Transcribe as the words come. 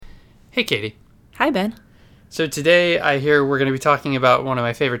Hey, Katie. Hi, Ben. So today I hear we're going to be talking about one of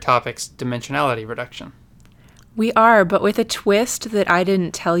my favorite topics, dimensionality reduction. We are, but with a twist that I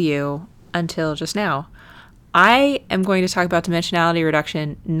didn't tell you until just now. I am going to talk about dimensionality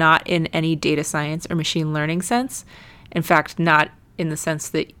reduction not in any data science or machine learning sense. In fact, not in the sense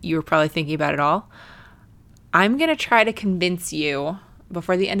that you were probably thinking about at all. I'm going to try to convince you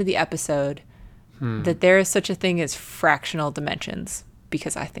before the end of the episode that there is such a thing as fractional dimensions,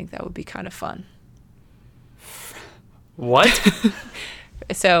 because I think that would be kind of fun. What?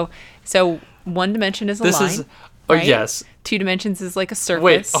 So one dimension is a line. Oh, right? yes. 2 dimensions is like a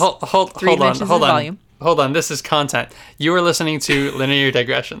surface. Wait, hold 3 on, dimensions hold is on. volume. Hold on, this is content. You were listening to linear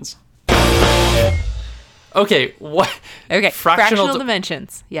digressions. Okay, what? Okay, Fractional fractional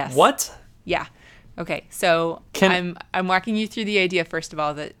dimensions. Yes. What? Yeah. Okay, so I'm walking you through the idea, first of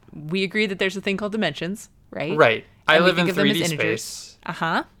all, that we agree that there's a thing called dimensions, right? Right. I And we live in think of them as 3D integers. space.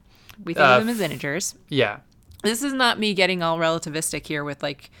 Uh-huh. We think of them as integers. Yeah. This is not me getting all relativistic here with,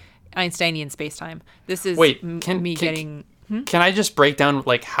 like, Einsteinian spacetime. This is Wait, getting... Can I just break down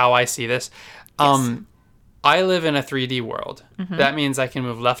like how I see this? I live in a 3D world. That means I can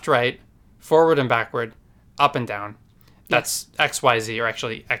move left, right, forward and backward, up and down. That's X, Y, Z, or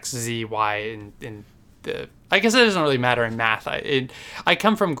actually X, Z, Y in the... I guess it doesn't really matter in math. I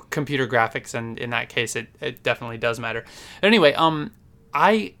come from computer graphics, and in that case, it definitely does matter. But anyway,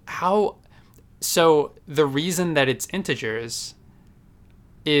 so the reason that it's integers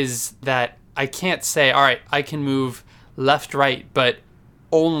is that I can't say, all right, I can move left, right, but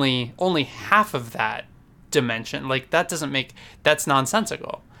only half of that dimension. Like, that's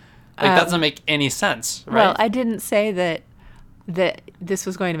nonsensical. Like, that doesn't make any sense, right? Well, I didn't say that this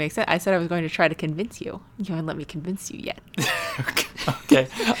was going to make sense. I said I was going to try to convince you. You haven't let me convince you yet. Okay.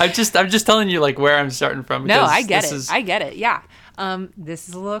 I'm just telling you, like, where I'm starting from. No, I get it. I get it. Yeah. This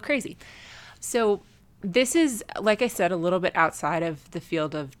is a little crazy. So this is, like I said, a little bit outside of the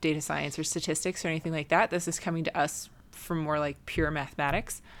field of data science or statistics or anything like that. This is coming to us from more like pure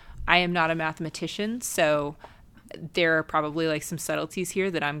mathematics. I am not a mathematician, so there are probably like some subtleties here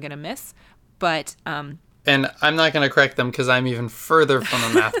that I'm going to miss. But and I'm not going to correct them because I'm even further from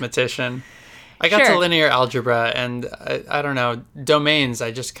a mathematician. I got to linear algebra, and I don't know, domains, I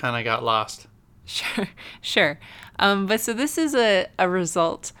just kind of got lost. Sure. But so this is a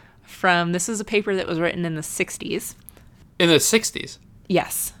result from, this is a paper that was written in the 60s. In the 60s?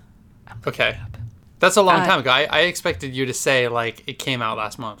 Yes. Okay. That's a long time ago. I expected you to say, like, it came out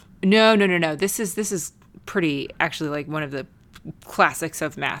last month. No. This is pretty, actually, like, one of the classics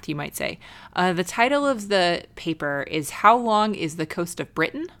of math, you might say. The title of the paper is How Long is the Coast of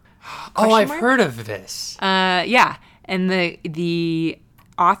Britain? I've heard of this. Yeah. And the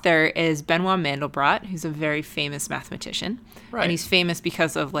author is Benoit Mandelbrot, who's a very famous mathematician. Right. And he's famous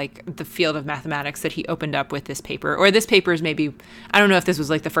because of, like, the field of mathematics that he opened up with this paper. Or this paper is maybe, I don't know if this was,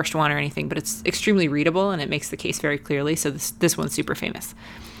 like, the first one or anything, but it's extremely readable and it makes the case very clearly. So this one's super famous.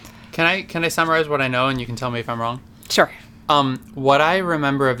 Can I summarize what I know and you can tell me if I'm wrong? Sure. What I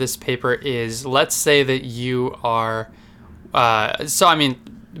remember of this paper is, let's say that you are, I mean,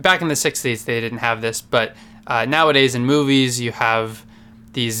 back in the 60s they didn't have this, but nowadays in movies you have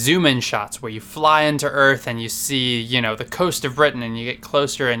these zoom-in shots where you fly into Earth and you see, the coast of Britain, and you get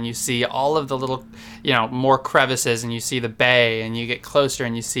closer and you see all of the little, more crevices, and you see the bay, and you get closer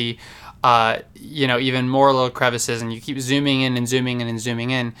and you see, even more little crevices, and you keep zooming in and zooming in and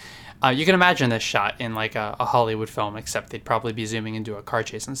zooming in. You can imagine this shot in like a Hollywood film, except they'd probably be zooming into a car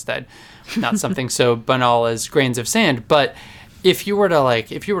chase instead. Not something so banal as grains of sand. But if you were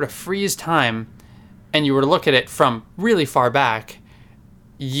to freeze time and you were to look at it from really far back,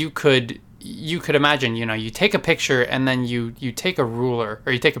 you could imagine, you take a picture and then you take a ruler,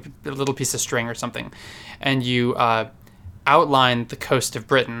 or you take a little piece of string or something, and you outline the coast of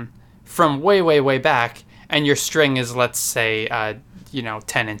Britain from way, way, way back, and your string is, let's say,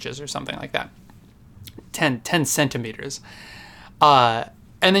 10 inches or something like that. 10 centimeters.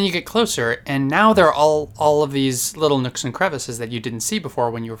 And then you get closer, and now there are all of these little nooks and crevices that you didn't see before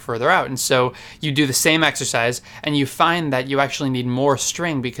when you were further out. And so you do the same exercise, and you find that you actually need more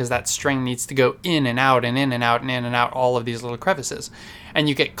string because that string needs to go in and out and in and out and in and out all of these little crevices. And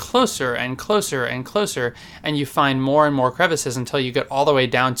you get closer and closer and closer, and you find more and more crevices until you get all the way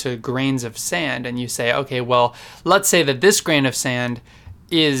down to grains of sand. And you say, okay, well, let's say that this grain of sand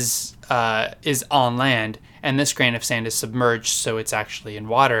is on land, and this grain of sand is submerged, so it's actually in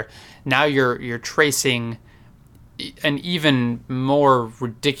water. Now you're tracing an even more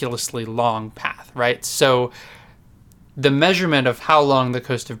ridiculously long path, right? So the measurement of how long the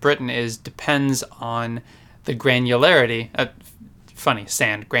coast of Britain is depends on the granularity, funny,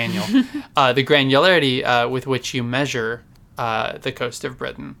 sand, granule. The granularity with which you measure the coast of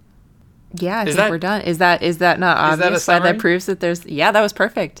Britain. Yeah, I think we're done. Is that not obvious? That proves that there's... Yeah, that was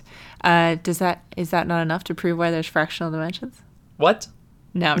perfect. Is that not enough to prove why there's fractional dimensions? What?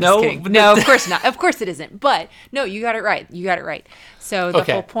 No, I'm just kidding. No, of course not. Of course it isn't. But no, you got it right. So the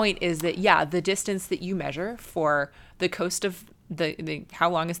whole point is that, yeah, the distance that you measure for the coast of the how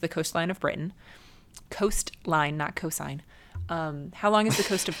long is the coastline of Britain? Coastline, not cosine. How long is the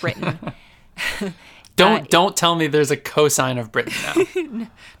coast of Britain? Don't tell me there's a cosine of Britain now.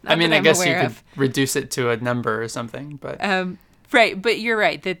 I mean, I guess you could reduce it to a number or something, but right. But you're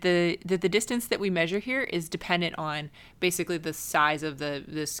right that the distance that we measure here is dependent on basically the size of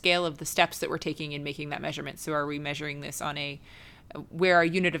the scale of the steps that we're taking in making that measurement. So are we measuring this on where our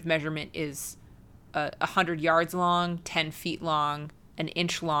unit of measurement is 100 yards long, 10 feet long, an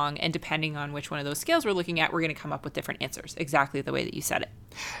inch long, and depending on which one of those scales we're looking at, we're going to come up with different answers, exactly the way that you said it.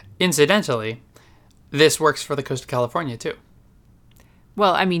 Incidentally, this works for the coast of California, too.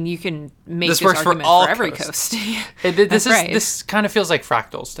 Well, I mean, you can make this argument for every coast. This kind of feels like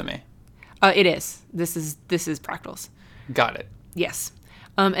fractals to me. It is. This is fractals. Got it. Yes.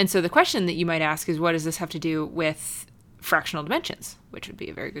 And so the question that you might ask is, what does this have to do with fractional dimensions? Which would be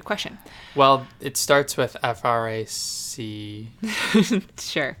a very good question. Well, it starts with FRAC.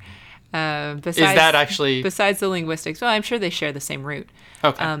 Sure. Is that actually... Besides the linguistics, well, I'm sure they share the same root.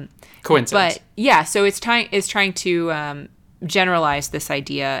 Okay. Coincidence. But, yeah, so it's trying to generalize this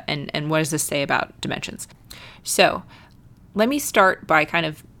idea, and what does this say about dimensions? So let me start by kind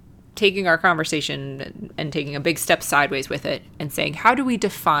of taking our conversation and taking a big step sideways with it and saying, how do we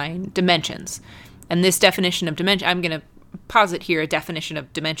define dimensions? And this definition of dimension, I'm going to posit here a definition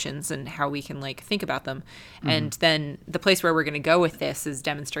of dimensions and how we can think about them. Mm-hmm. And then the place where we're going to go with this is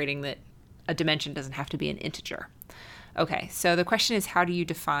demonstrating that a dimension doesn't have to be an integer. Okay, so the question is, how do you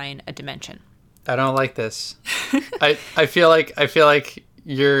define a dimension? I don't like this. I feel like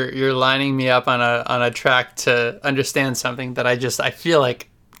you're lining me up on a track to understand something that I feel like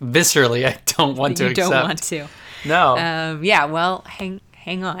viscerally I don't want to accept. You don't want to. No. Yeah. Well,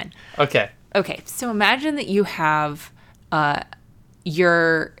 hang on. Okay. So imagine that you have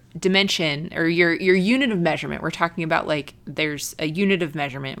your dimension or your unit of measurement. We're talking about there's a unit of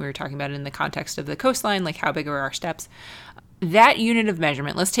measurement. We were talking about it in the context of the coastline, how big are our steps. That unit of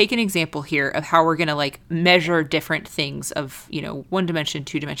measurement, let's take an example here of how we're going to measure different things of, 1 dimension,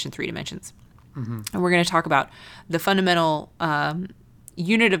 2 dimension, 3 dimensions. Mm-hmm. And we're going to talk about the fundamental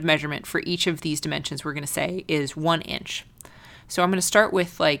unit of measurement for each of these dimensions we're going to say is 1 inch. So I'm going to start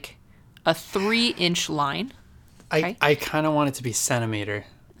with a 3-inch line. Okay? I kind of want it to be centimeter.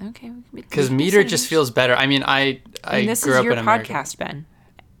 Okay. Because meter just feels better. I mean, I grew up in America. This is your podcast, Ben.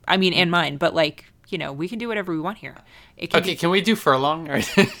 I mean, and mine, but we can do whatever we want here. Can we do furlong?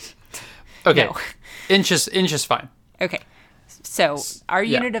 Okay. No. Inches fine. Okay. So our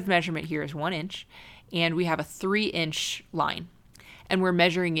unit of measurement here is 1 inch, and we have a 3-inch line, and we're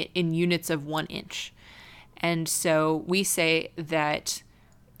measuring it in units of 1 inch. And so we say that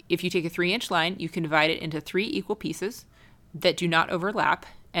if you take a 3-inch line, you can divide it into 3 equal pieces that do not overlap,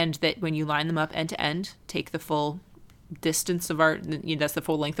 and that when you line them up end to end, take the full distance of that's the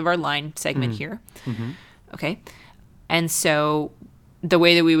full length of our line segment here. Mm-hmm. Okay. And so the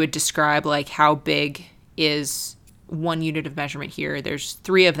way that we would describe how big is one unit of measurement here, there's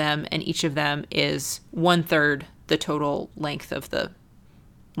 3 of them, and each of them is 1/3 the total length of the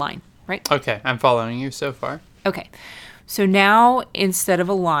line, right? Okay. I'm following you so far. Okay. So now instead of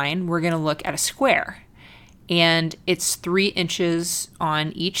a line, we're going to look at a square, and it's 3 inches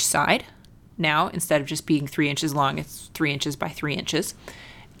on each side. Now, instead of just being 3 inches long, it's 3 inches by 3 inches.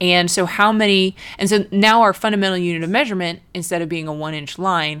 And so so now our fundamental unit of measurement, instead of being a 1-inch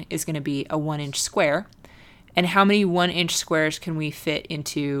line, is going to be a 1-inch square. And how many 1-inch squares can we fit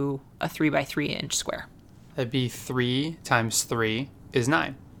into a 3 by 3 inch square? That'd be 3 times 3 is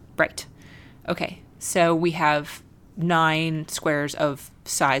 9. Right. Okay. So we have 9 squares of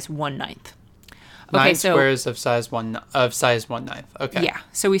size 1/9. Okay, 9 squares of size 1/9. Okay. Yeah.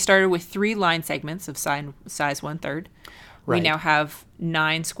 So we started with 3 line segments of size 1/3. Right. We now have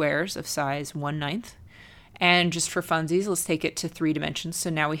 9 squares of size 1/9. And just for funsies, let's take it to 3 dimensions. So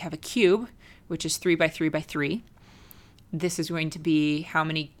now we have a cube, which is 3 by 3 by 3. This is going to be how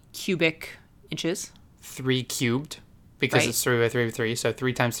many cubic inches? 3 cubed, because it's 3 by 3 by 3. So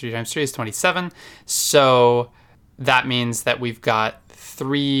 3 times 3 times 3 is 27. So that means that we've got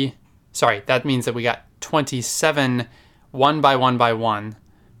 27 1 by 1 by 1,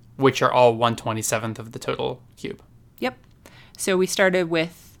 which are all 1/27th of the total cube. Yep. So we started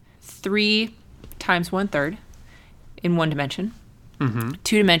with 3 times 1/3 in 1 dimension.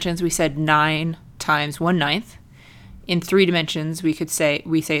 2 dimensions, we said 9 times 1/9. In 3 dimensions, we say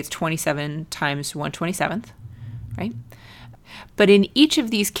it's 27 times 1/27th, right? But in each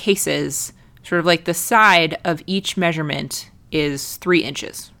of these cases, sort of like the side of each measurement is 3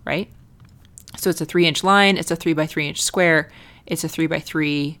 inches, right? So it's a 3-inch line, it's a 3 by 3 inch square, it's a 3 by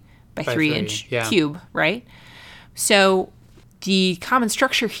 3 by 3 inch cube, right? So the common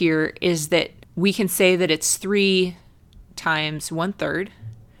structure here is that we can say that it's 3 times 1/3.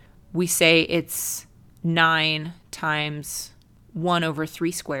 We say it's 9 times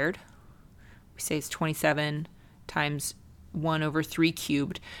 1/3 squared. We say it's 27 times 1/3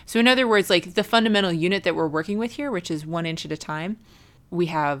 cubed. So in other words, like the fundamental unit that we're working with here, which is 1 inch at a time, we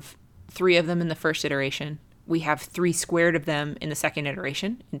have 3 of them in the first iteration. We have 3 squared of them in the second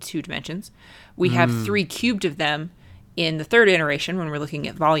iteration in 2 dimensions. We have 3 cubed of them in the third iteration when we're looking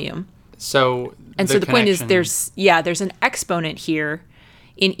at volume. So the point is there's an exponent here.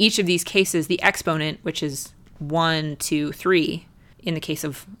 In each of these cases, the exponent, which is 1, 2, 3, in the case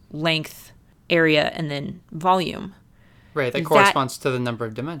of length, area, and then volume. Right, that corresponds to the number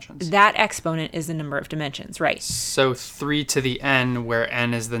of dimensions. That exponent is the number of dimensions, right. So 3 to the n, where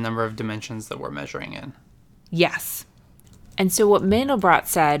n is the number of dimensions that we're measuring in. Yes. And so what Mandelbrot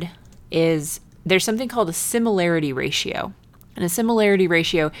said is there's something called a similarity ratio. And a similarity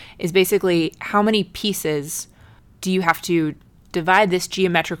ratio is basically how many pieces do you have to divide this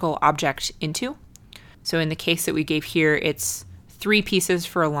geometrical object into. So in the case that we gave here, it's 3 pieces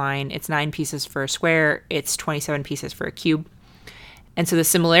for a line, it's 9 pieces for a square, it's 27 pieces for a cube. And so the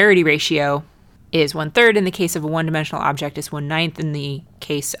similarity ratio is 1/3 in the case of a one-dimensional object, is 1/9 in the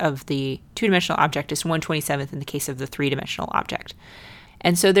case of the two-dimensional object, is 1/27 in the case of the three-dimensional object.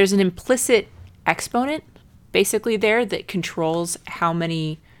 And so there's an implicit exponent basically there that controls how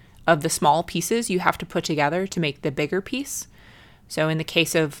many of the small pieces you have to put together to make the bigger piece. So in the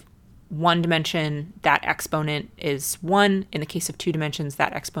case of 1 dimension, that exponent is 1. In the case of 2 dimensions,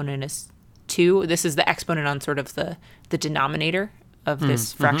 that exponent is 2. This is the exponent on sort of the denominator of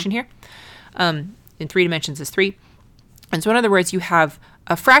this fraction here. In 3 dimensions is 3. And so in other words, you have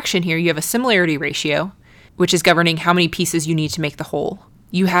a fraction here. You have a similarity ratio, which is governing how many pieces you need to make the whole.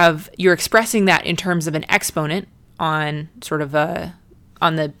 You're expressing that in terms of an exponent on sort of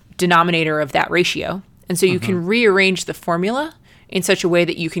on the denominator of that ratio. And so you can rearrange the formula in such a way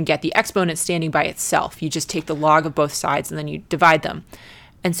that you can get the exponent standing by itself. You just take the log of both sides and then you divide them.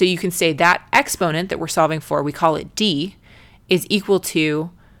 And so you can say that exponent that we're solving for, we call it d, is equal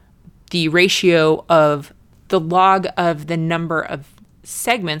to the ratio of the log of the number of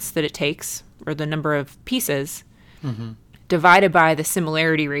segments that it takes, or the number of pieces, divided by the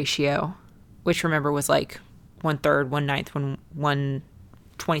similarity ratio, which remember was like 1/3, 1/9,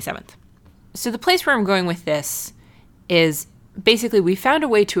 1/27. So the place where I'm going with this is basically we found a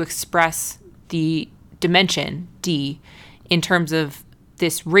way to express the dimension, d, in terms of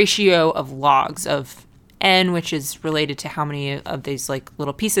this ratio of logs of n, which is related to how many of these like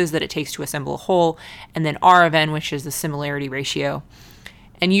little pieces that it takes to assemble a whole, and then r of n, which is the similarity ratio.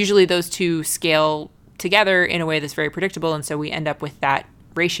 And usually those two scale together in a way that's very predictable, and so we end up with that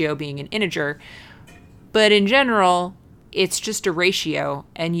ratio being an integer. But in general, it's just a ratio,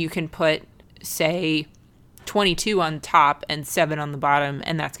 and you can put, say, 22 on top and 7 on the bottom,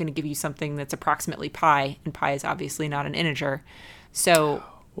 and that's going to give you something that's approximately pi, and pi is obviously not an integer. So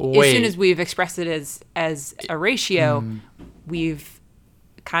as soon as we've expressed it as a ratio, we've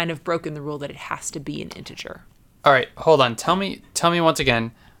kind of broken the rule that it has to be an integer. All right, hold on. Tell me once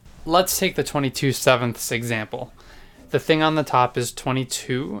again. Let's take the 22/7 example. The thing on the top is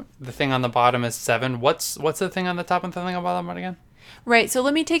 22. The thing on the bottom is 7. What's the thing on the top and the thing on the bottom again? Right. So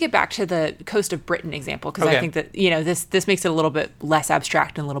let me take it back to the Coast of Britain example, because I think that this makes it a little bit less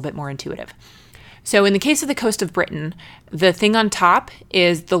abstract and a little bit more intuitive. So in the case of the Coast of Britain, the thing on top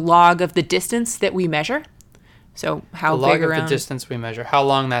is the log of the distance that we measure. So how big around... The log of the distance we measure. How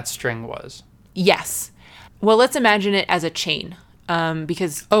long that string was. Yes. Well, let's imagine it as a chain.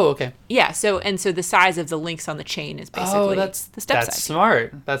 Because yeah, so the size of the links on the chain is basically the step size.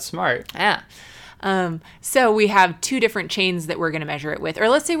 That's smart. Yeah. So we have 2 different chains that we're going to measure it with, or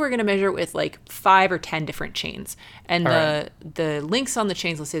let's say we're going to measure it with like 5 or 10 different chains, and the links on the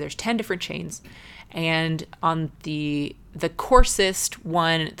chains, let's say there's 10 different chains, and on the coarsest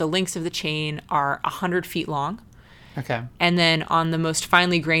one, the links of the chain are 100 feet long. Okay. And then on the most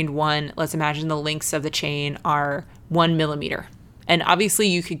finely grained one, let's imagine the links of the chain are 1 millimeter. And obviously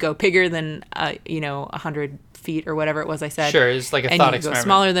you could go bigger than 100 feet or whatever it was I said. Sure, it's like a thought experiment. And you go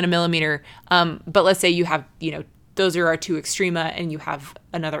smaller than a millimeter. But let's say you have those are our two extrema, and you have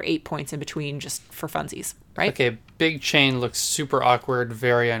another 8 points in between just for funsies, right? Okay, big chain looks super awkward,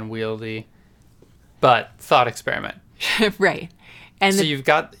 very unwieldy, but thought experiment. Right. And so you've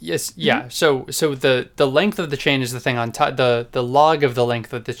got, yes, yeah. So the length of the chain is the thing on top. The log of the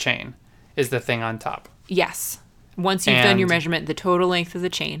length of the chain is the thing on top. Yes. Once you've done your measurement, the total length of the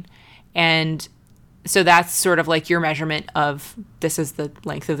chain. And so that's sort of like your measurement of, this is the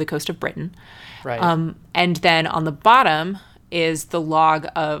length of the coast of Britain. Right. And then on the bottom is the log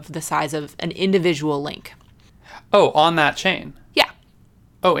of the size of an individual link. Oh, on that chain. Yeah.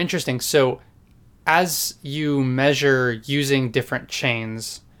 Oh, interesting. So as you measure using different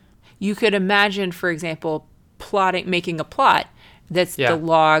chains, you could imagine, for example, making a plot that's the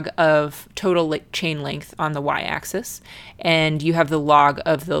log of total chain length on the y-axis, and you have the log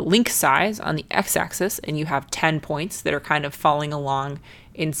of the link size on the x-axis, and you have 10 points that are kind of falling along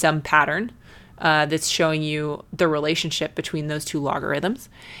in some pattern that's showing you the relationship between those two logarithms.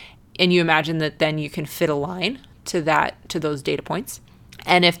 And you imagine that then you can fit a line to those data points.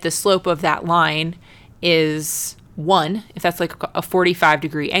 And if the slope of that line is 1, if that's like a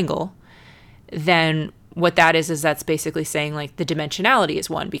 45-degree angle, then what that is that's basically saying like the dimensionality is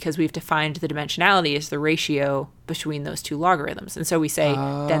 1, because we've defined the dimensionality as the ratio between those two logarithms. And so we say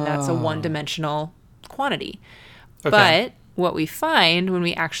then that's a one-dimensional quantity. Okay. But what we find when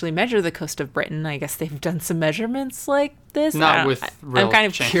we actually measure the coast of Britain, I guess they've done some measurements like this. Not with real I'm kind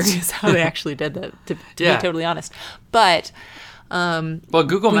of chains. Curious how they actually did that, to be totally honest. But well,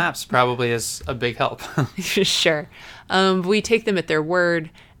 Google Maps probably is a big help. Sure. We take them at their word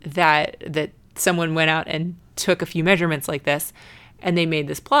that someone went out and took a few measurements like this, and they made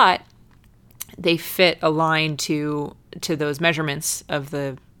this plot. They fit a line to those measurements of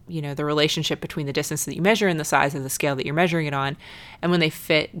the relationship between the distance that you measure and the size of the scale that you're measuring it on. And when they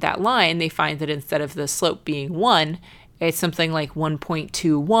fit that line, they find that instead of the slope being 1, it's something like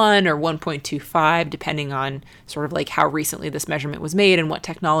 1.21 or 1.25, depending on sort of like how recently this measurement was made and what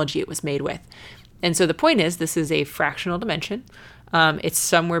technology it was made with. And so the point is, this is a fractional dimension. It's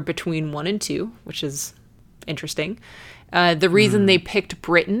somewhere between 1 and 2, which is interesting. The reason they picked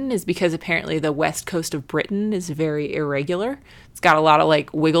Britain is because apparently the west coast of Britain is very irregular. It's got a lot of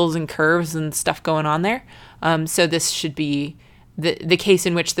like wiggles and curves and stuff going on there. So this should be the case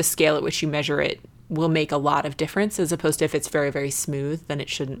in which the scale at which you measure it will make a lot of difference, as opposed to if it's very, very smooth, then it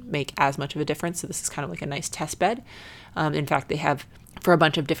shouldn't make as much of a difference. So this is kind of like a nice test bed. In fact, they have, for a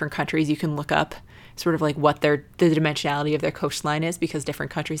bunch of different countries, you can look up sort of like what the dimensionality of their coastline is, because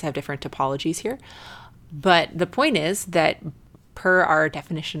different countries have different topologies here. But the point is that per our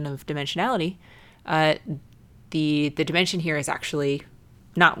definition of dimensionality, the dimension here is actually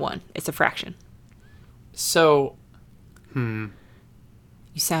not 1, it's a fraction. So, You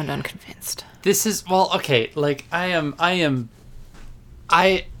sound unconvinced. This is, well, okay, like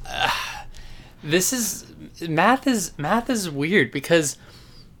this is, math is weird, because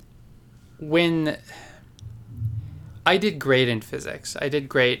when I did great in physics, I did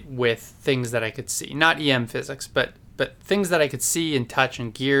great with things that I could see, not EM physics, but things that I could see and touch,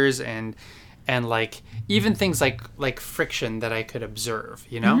 and gears and like even things like friction that I could observe,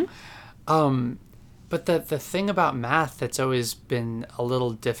 you know? Mm-hmm. But the thing about math that's always been a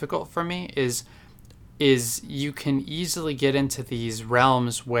little difficult for me is you can easily get into these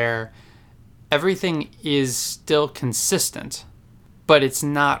realms where everything is still consistent, but it's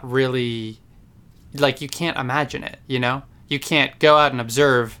not really, like, you can't imagine it, you know? You can't go out and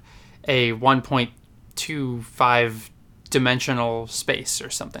observe a 1.25 dimensional space or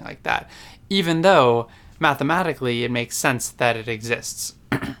something like that, even though mathematically it makes sense that it exists.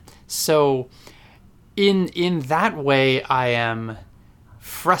 So in that way, I am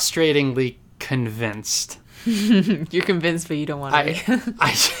frustratingly convinced. You're convinced, but you don't want to be.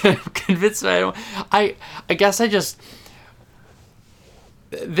 I'm convinced, but I don't. I guess I just.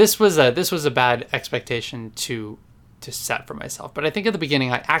 This was a bad expectation to set for myself. But I think at the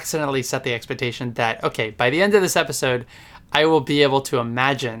beginning I accidentally set the expectation that, okay, by the end of this episode, I will be able to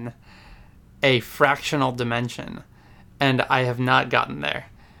imagine a fractional dimension, and I have not gotten there.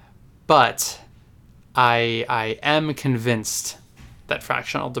 But I am convinced that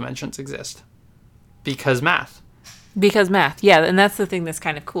fractional dimensions exist because math. Because math, yeah, and that's the thing that's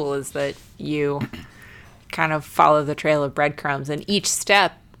kind of cool, is that you kind of follow the trail of breadcrumbs, and each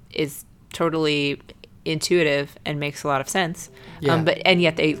step is totally intuitive and makes a lot of sense. Yeah. And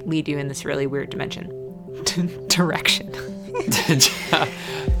yet they lead you in this really weird direction.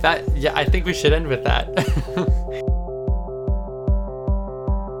 I think we should end with that.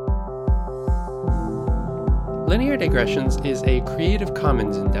 Linear Digressions is a Creative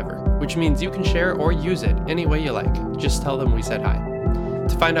Commons endeavor, which means you can share or use it any way you like. Just tell them we said hi.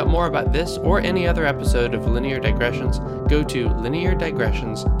 To find out more about this or any other episode of Linear Digressions, go to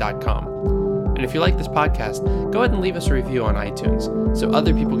lineardigressions.com. And if you like this podcast, go ahead and leave us a review on iTunes so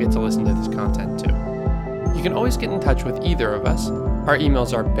other people get to listen to this content too. You can always get in touch with either of us. Our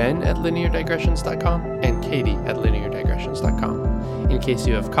emails are ben@lineardigressions.com and katie@lineardigressions.com in case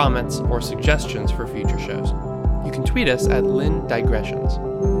you have comments or suggestions for future shows. You can tweet us at lindigressions.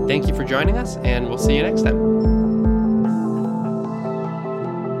 Thank you for joining us, and we'll see you next time.